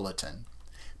week's bulletin.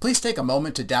 Please take a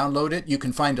moment to download it. You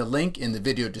can find a link in the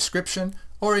video description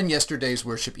or in yesterday's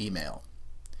worship email.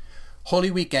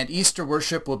 Holy Week and Easter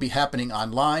worship will be happening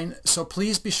online, so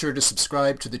please be sure to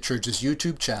subscribe to the church's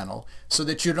YouTube channel so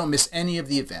that you don't miss any of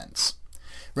the events.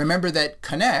 Remember that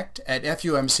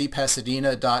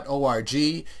connect@fumcpasadena.org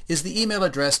is the email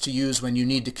address to use when you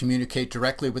need to communicate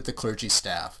directly with the clergy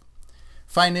staff.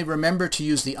 Finally, remember to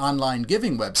use the online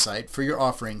giving website for your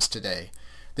offerings today.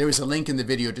 There is a link in the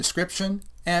video description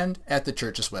and at the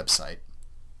church's website.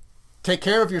 Take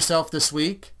care of yourself this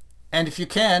week. And if you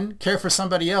can, care for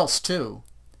somebody else too.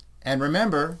 And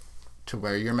remember to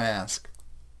wear your mask.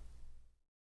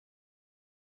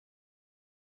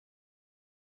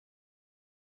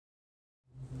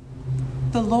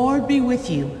 The Lord be with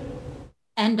you.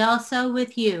 And also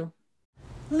with you.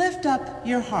 Lift up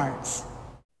your hearts.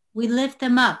 We lift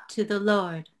them up to the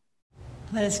Lord.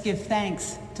 Let us give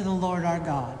thanks to the Lord our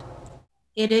God.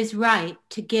 It is right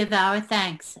to give our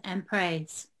thanks and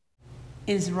praise.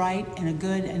 It is right and a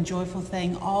good and joyful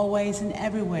thing always and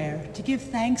everywhere to give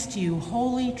thanks to you,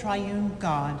 holy triune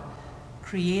God,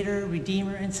 Creator,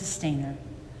 Redeemer, and Sustainer.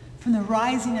 From the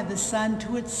rising of the sun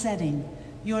to its setting,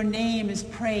 your name is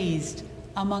praised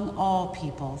among all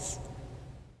peoples.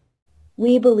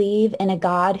 We believe in a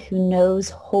God who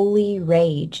knows holy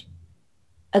rage,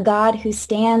 a God who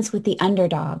stands with the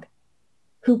underdog,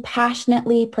 who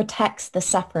passionately protects the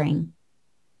suffering,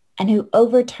 and who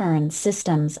overturns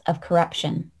systems of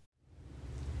corruption.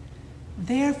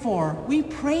 Therefore, we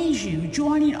praise you,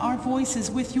 joining our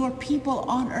voices with your people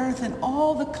on earth and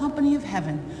all the company of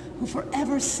heaven, who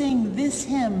forever sing this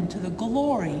hymn to the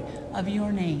glory of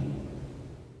your name.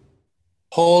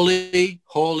 Holy,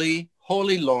 holy,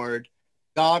 holy Lord,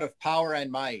 God of power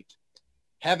and might.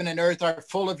 Heaven and earth are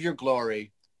full of your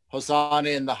glory. Hosanna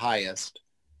in the highest.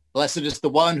 Blessed is the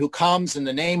one who comes in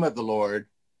the name of the Lord.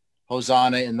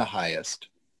 Hosanna in the highest.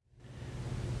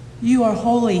 You are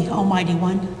holy, Almighty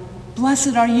One.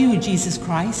 Blessed are you, Jesus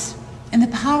Christ. In the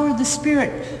power of the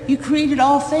Spirit, you created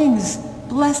all things,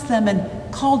 blessed them,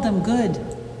 and called them good.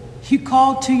 You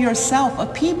called to yourself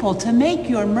a people to make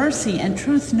your mercy and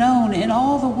truth known in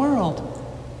all the world.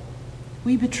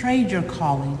 We betrayed your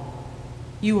calling.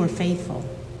 You were faithful.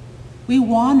 We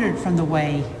wandered from the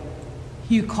way.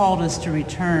 You called us to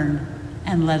return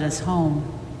and led us home.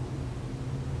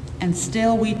 And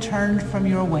still we turned from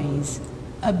your ways,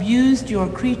 abused your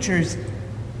creatures,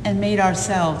 and made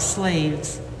ourselves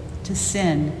slaves to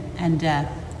sin and death.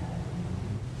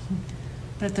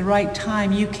 But at the right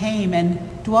time you came and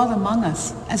dwelt among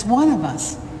us as one of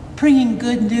us, bringing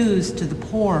good news to the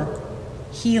poor,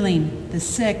 healing the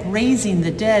sick, raising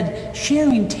the dead,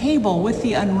 sharing table with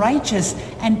the unrighteous,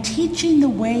 and teaching the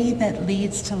way that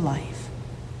leads to life.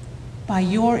 By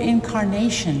your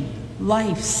incarnation,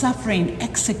 life, suffering,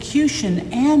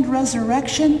 execution, and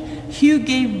resurrection, you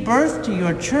gave birth to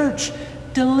your church,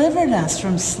 delivered us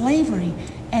from slavery,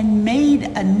 and made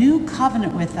a new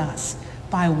covenant with us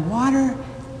by water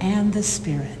and the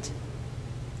Spirit.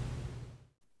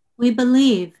 We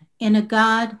believe in a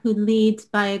God who leads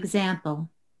by example,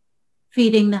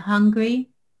 feeding the hungry,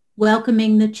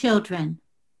 welcoming the children,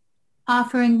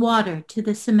 offering water to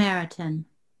the Samaritan,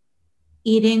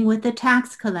 eating with the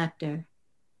tax collector,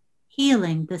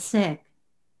 healing the sick,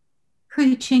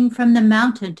 preaching from the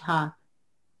mountaintop,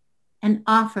 and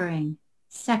offering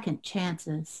second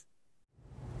chances.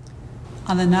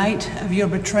 On the night of your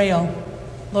betrayal,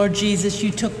 Lord Jesus,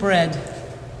 you took bread,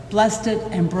 blessed it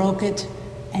and broke it,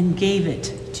 and gave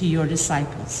it to your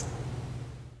disciples.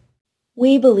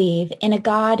 We believe in a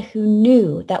God who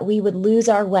knew that we would lose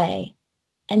our way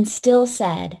and still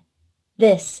said,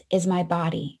 "This is my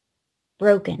body,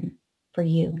 broken for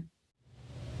you."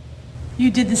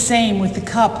 You did the same with the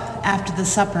cup after the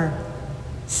supper,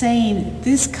 saying,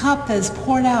 "This cup that is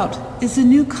poured out is the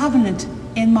new covenant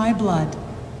in my blood."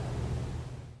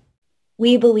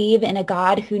 We believe in a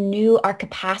God who knew our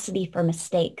capacity for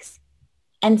mistakes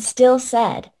and still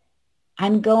said,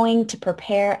 "I'm going to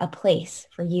prepare a place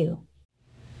for you."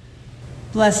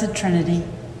 Blessed Trinity,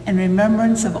 in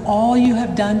remembrance of all you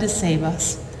have done to save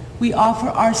us, we offer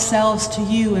ourselves to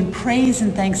you in praise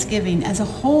and thanksgiving as a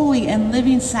holy and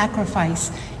living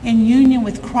sacrifice in union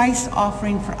with Christ's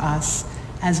offering for us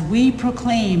as we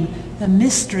proclaim the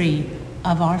mystery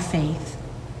of our faith.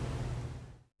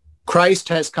 Christ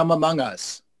has come among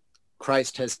us.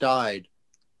 Christ has died.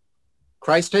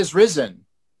 Christ has risen.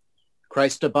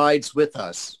 Christ abides with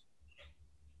us.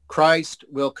 Christ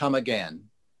will come again.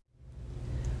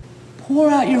 Pour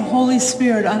out your Holy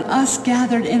Spirit on us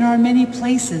gathered in our many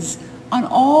places, on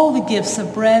all the gifts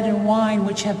of bread and wine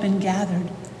which have been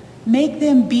gathered. Make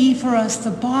them be for us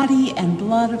the body and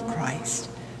blood of Christ,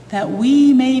 that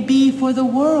we may be for the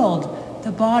world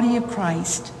the body of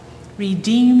Christ,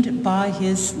 redeemed by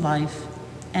his life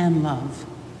and love.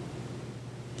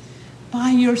 By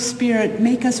your Spirit,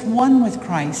 make us one with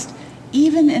Christ,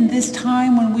 even in this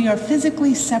time when we are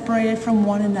physically separated from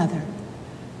one another.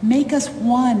 Make us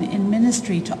one in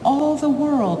ministry to all the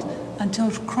world until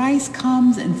Christ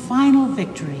comes in final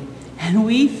victory and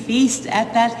we feast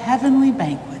at that heavenly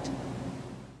banquet.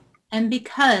 And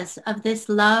because of this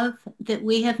love that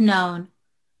we have known,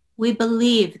 we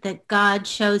believe that God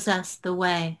shows us the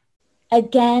way.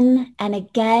 Again and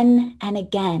again and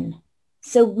again,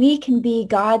 so we can be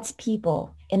God's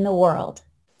people in the world.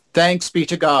 Thanks be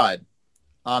to God.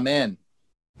 Amen.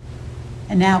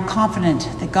 And now, confident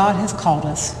that God has called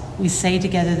us, we say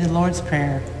together the Lord's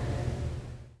Prayer.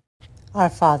 Our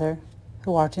Father,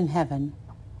 who art in heaven,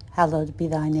 hallowed be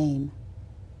thy name.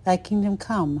 Thy kingdom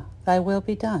come, thy will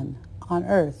be done, on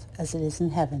earth as it is in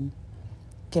heaven.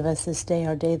 Give us this day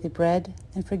our daily bread,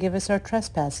 and forgive us our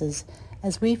trespasses,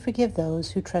 as we forgive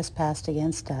those who trespass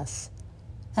against us.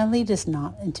 And lead us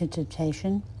not into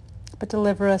temptation, but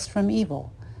deliver us from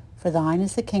evil. For thine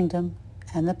is the kingdom,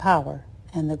 and the power,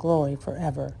 and the glory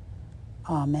forever.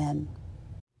 Amen.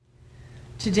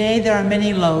 Today there are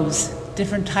many loaves,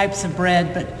 different types of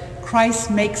bread, but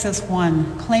Christ makes us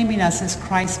one, claiming us as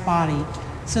Christ's body,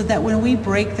 so that when we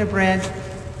break the bread,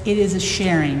 it is a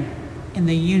sharing in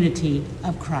the unity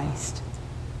of Christ.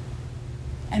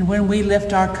 And when we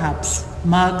lift our cups,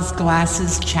 mugs,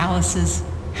 glasses, chalices,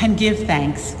 and give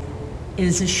thanks, it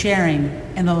is a sharing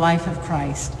in the life of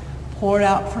Christ, poured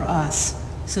out for us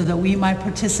so that we might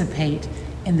participate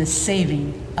in the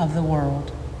saving of the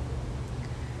world.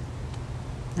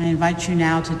 I invite you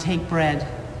now to take bread,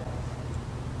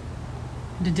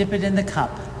 and to dip it in the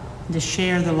cup, and to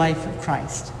share the life of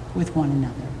Christ with one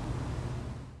another.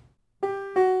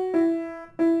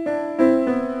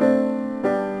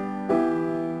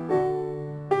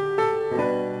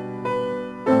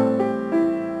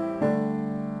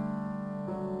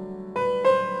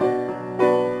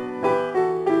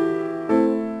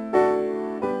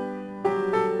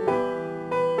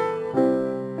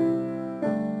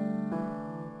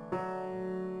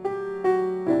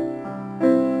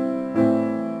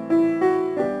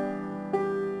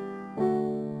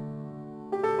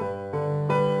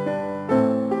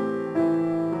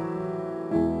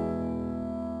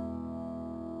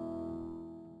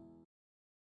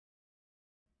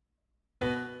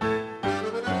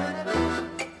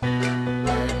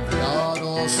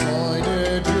 Soy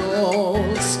de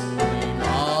Dios, mi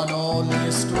mano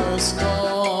listo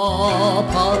está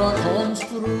para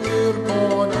construir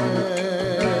con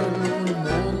él un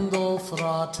mundo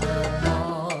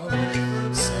fraternal.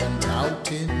 Sent out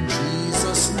in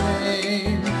Jesus'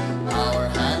 name, our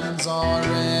hands are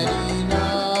ready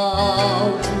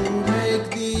now to make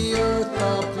the earth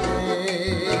a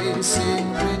place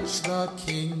in which the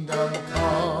kingdom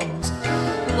comes.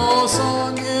 Los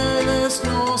ángeles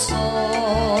nos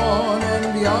son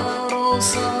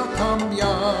enviados a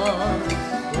cambiar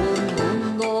un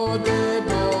mundo de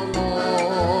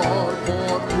dolor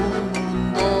por un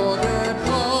mundo de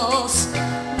paz.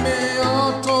 Me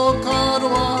ha tocado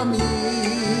a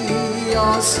mí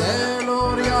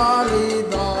hacerlo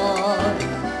realidad.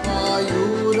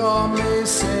 Ayúdame,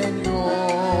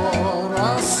 Señor,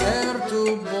 a hacer tu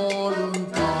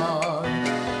voluntad.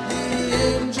 The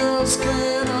angels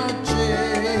cannot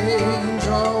change a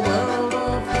world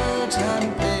of hurt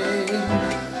and pain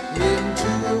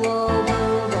into a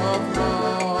world of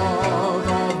love,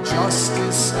 of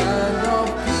justice and of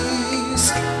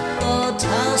peace. The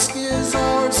task is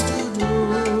ours to do,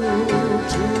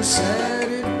 to set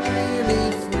it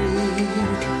really free.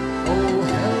 Oh,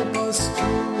 help us to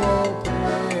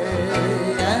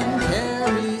obey and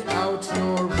carry out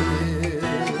your will.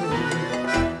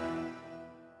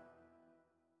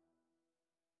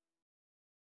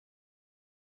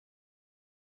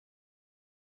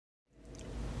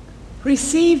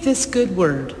 Receive this good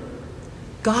word.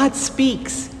 God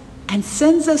speaks and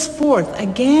sends us forth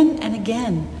again and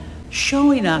again,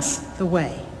 showing us the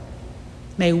way.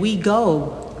 May we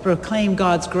go proclaim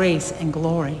God's grace and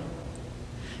glory.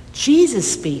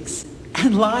 Jesus speaks,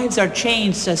 and lives are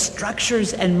changed as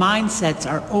structures and mindsets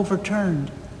are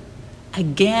overturned.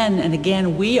 Again and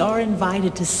again, we are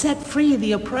invited to set free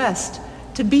the oppressed,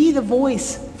 to be the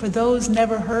voice for those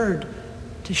never heard,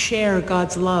 to share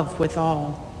God's love with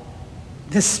all.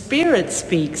 The Spirit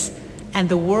speaks, and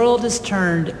the world is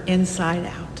turned inside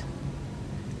out.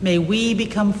 May we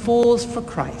become fools for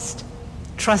Christ,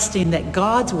 trusting that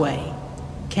God's way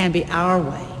can be our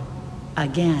way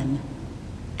again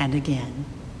and again.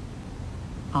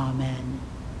 Amen.